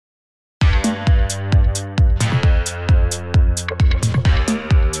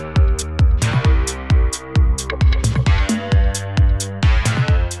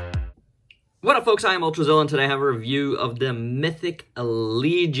Howdy folks, I am Ultrazilla, and today I have a review of the Mythic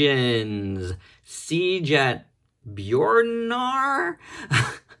Legions. Siege at Bjorngar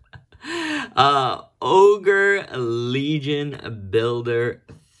Ogre Legion Builder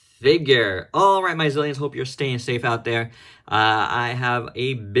figure. Alright, my Zillions, hope you're staying safe out there. I have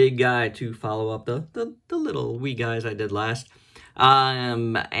a big guy to follow up the little wee guys I did last.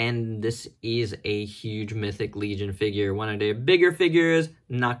 And this is a huge Mythic Legion figure. One of the bigger figures,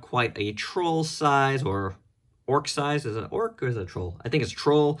 not quite a troll size or orc size. Is it an orc or is it a troll? I think it's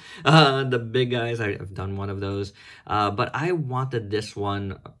troll. The big guys, I've done one of those. But I wanted this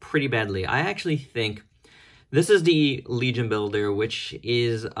one pretty badly. I actually think this is the Legion Builder, which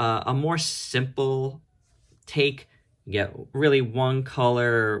is a more simple take. You get really one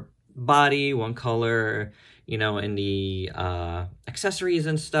color body, one color, you know, in the accessories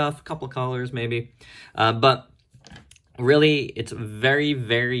and stuff, a couple colors maybe. But really, it's very,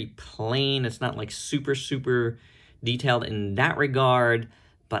 very plain. It's not like super detailed in that regard,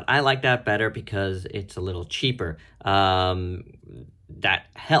 but I like that better because it's a little cheaper. That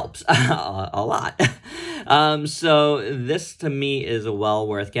helps a lot. So this to me is well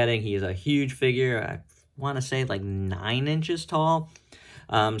worth getting. He is a huge figure. I want to say like 9 inches tall.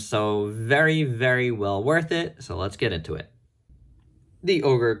 So very, very well worth it. So let's get into it. The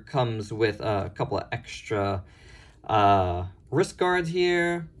Ogre comes with a couple of extra wrist guards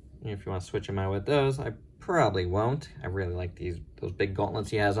here. If you want to switch them out with those, I probably won't. I really like those big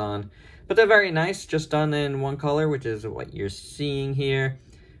gauntlets he has on. But they're very nice, just done in one color, which is what you're seeing here.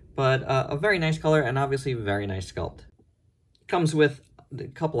 But a very nice color and obviously very nice sculpt. Comes with a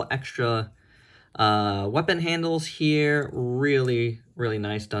couple of extra weapon handles here. Really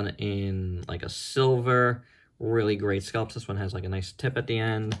nice, done in like a silver. Really great sculpt. This one has like a nice tip at the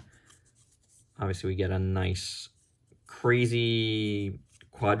end. Obviously we get a nice crazy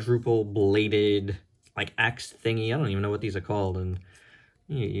quadruple bladed like axe thingy. I don't even know what these are called, and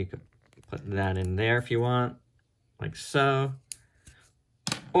you could put that in there if you want, like so.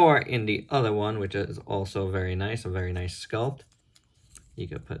 Or in the other one, which is also very nice, a very nice sculpt, you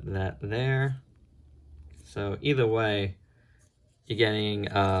could put that there. So either way, you're getting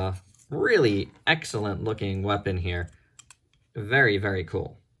a really excellent looking weapon here. Very, very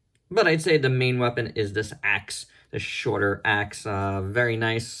cool. But I'd say the main weapon is this axe, the shorter axe. Very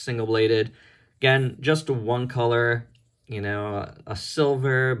nice, single bladed. Again, just one color, you know, a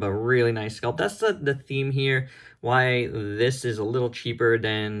silver, but really nice sculpt. That's the theme here. Why this is a little cheaper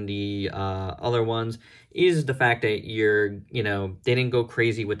than the other ones is the fact that you know, they didn't go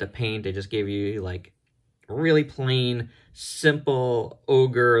crazy with the paint. They just gave you like really plain, simple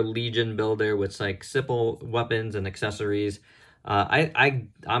Ogre Legion Builder with like simple weapons and accessories.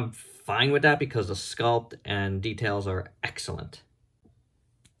 I'm fine with that because the sculpt and details are excellent.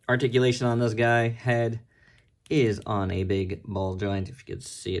 Articulation on this guy, head, is on a big ball joint, if you could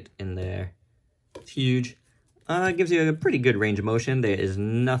see it in there. It's huge. It gives you a pretty good range of motion. There is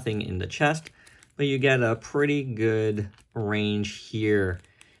nothing in the chest, but you get a pretty good range here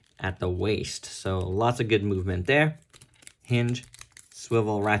at the waist. So lots of good movement there. Hinge,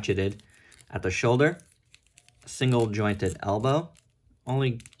 swivel ratcheted at the shoulder. Single jointed elbow.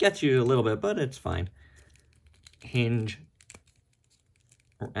 Only gets you a little bit, but it's fine. Hinge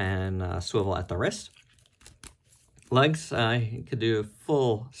and swivel at the wrist. Legs, you could do a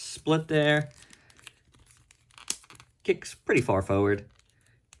full split there. Kicks pretty far forward.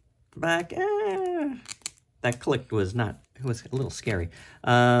 Back, that click was not, it was a little scary.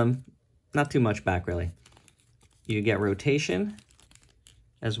 Not too much back, really. You get rotation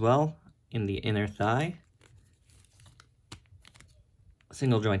as well in the inner thigh.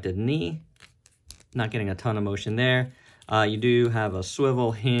 Single jointed knee. Not getting a ton of motion there. You do have a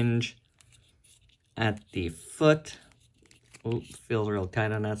swivel hinge at the foot. Ooh, feels real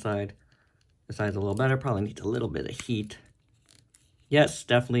tight on that side. This side's a little better. Probably needs a little bit of heat. Yes,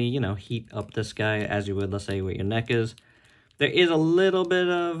 definitely, you know, heat up this guy as you would, let's say, where your neck is. There is a little bit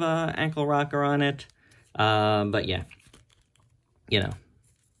of ankle rocker on it. But yeah, you know,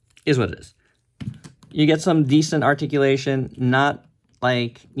 is what it is. You get some decent articulation. Not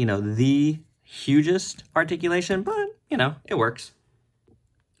like, you know, the hugest articulation, but, you know, it works.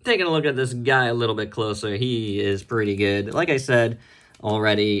 Taking a look at this guy a little bit closer, he is pretty good. Like I said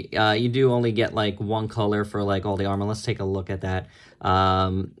already, you do only get like one color for like all the armor. Let's take a look at that.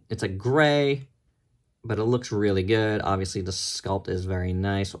 It's a gray, but it looks really good. Obviously, the sculpt is very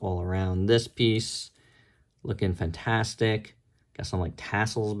nice all around this piece. Looking fantastic. Got some like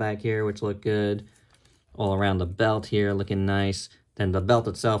tassels back here, which look good. All around the belt here, looking nice. Then the belt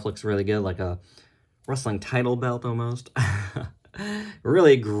itself looks really good, like a wrestling title belt almost.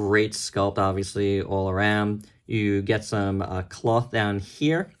 Really great sculpt, obviously, all around. You get some cloth down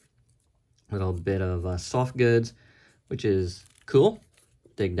here. A little bit of soft goods, which is cool.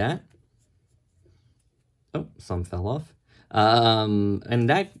 Dig that. Oh, some fell off. And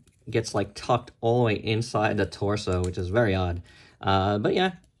that gets like tucked all the way inside the torso, which is very odd. But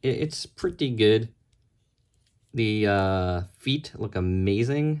yeah, it's pretty good. The feet look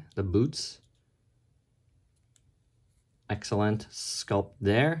amazing. The boots, excellent sculpt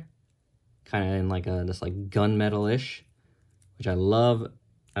there. Kind of in like this like gunmetal-ish, which I love.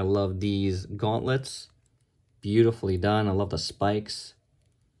 I love these gauntlets. Beautifully done. I love the spikes.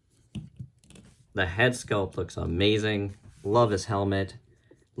 The head sculpt looks amazing. Love his helmet.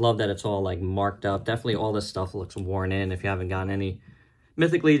 Love that it's all like marked up. Definitely all this stuff looks worn in. If you haven't gotten any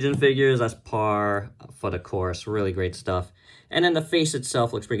Mythic Legion figures, that's par for the course. Really great stuff. And then the face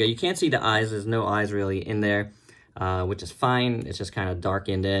itself looks pretty good. You can't see the eyes. There's no eyes really in there, which is fine. It's just kind of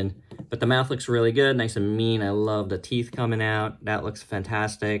darkened in. But the mouth looks really good. Nice and mean. I love the teeth coming out. That looks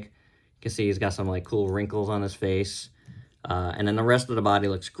fantastic. You can see he's got some like cool wrinkles on his face. And then the rest of the body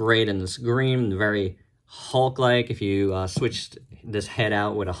looks great in this green, very Hulk-like. If you switched this head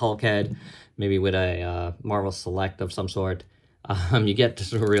out with a Hulk head, maybe with a Marvel Select of some sort, you get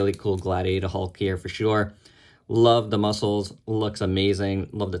this really cool Gladiator Hulk here for sure. Love the muscles, looks amazing.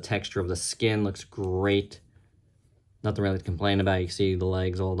 Love the texture of the skin, looks great. Nothing really to complain about. You can see the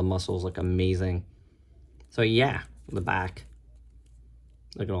legs, all the muscles look amazing. So yeah, the back.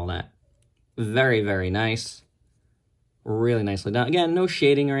 Look at all that. Very, very nice. Really nicely done. Again, no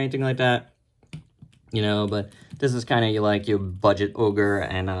shading or anything like that. You know, but this is kind of like your budget ogre,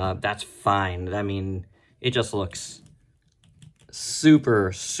 and that's fine. I mean, it just looks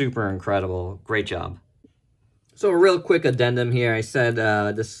super, super incredible. Great job. So a real quick addendum here. I said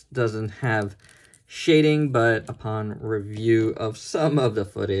this doesn't have shading, but upon review of some of the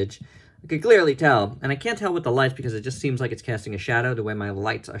footage, I could clearly tell, and I can't tell with the lights because it just seems like it's casting a shadow the way my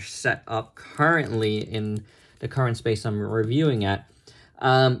lights are set up currently in the current space I'm reviewing at.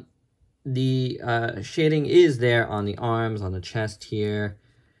 The shading is there on the arms, on the chest here,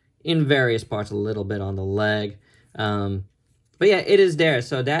 in various parts, a little bit on the leg. But yeah, it is there,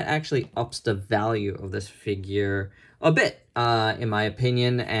 so that actually ups the value of this figure a bit, in my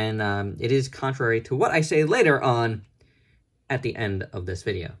opinion, and it is contrary to what I say later on at the end of this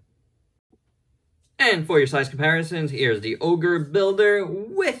video. And for your size comparisons, here's the Ogre Builder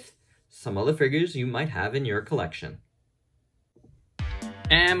with some other figures you might have in your collection.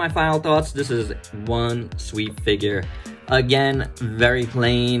 And my final thoughts, this is one sweet figure. Again, very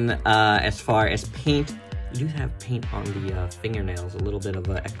plain as far as paint. You do have paint on the fingernails, a little bit of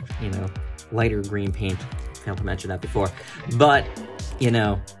a, you know, lighter green paint. Failed to mention that before. But, you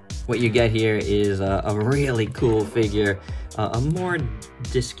know, what you get here is a really cool figure. A more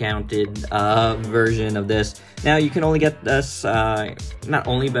discounted version of this. Now, you can only get this, not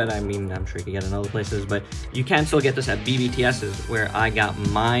only, but I mean, I'm sure you can get it in other places, but you can still get this at BBTS, is where I got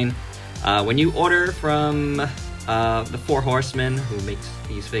mine. When you order from the Four Horsemen, who makes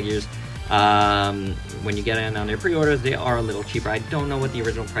these figures, when you get in on their pre-orders, they are a little cheaper. I don't know what the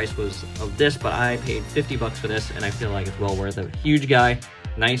original price was of this, but I paid 50 bucks for this, and I feel like it's well worth it. Huge guy,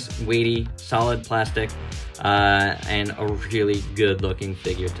 nice, weighty, solid plastic, and a really good looking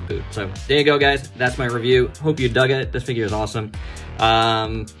figure to boot. So there you go, guys. That's my review. Hope you dug it. This figure is awesome.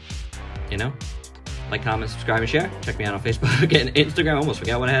 You know, like, comment, subscribe, and share. Check me out on Facebook and Instagram. I almost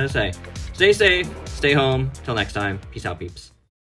forgot what I had to say. Stay safe, stay home. Till next time. Peace out, peeps.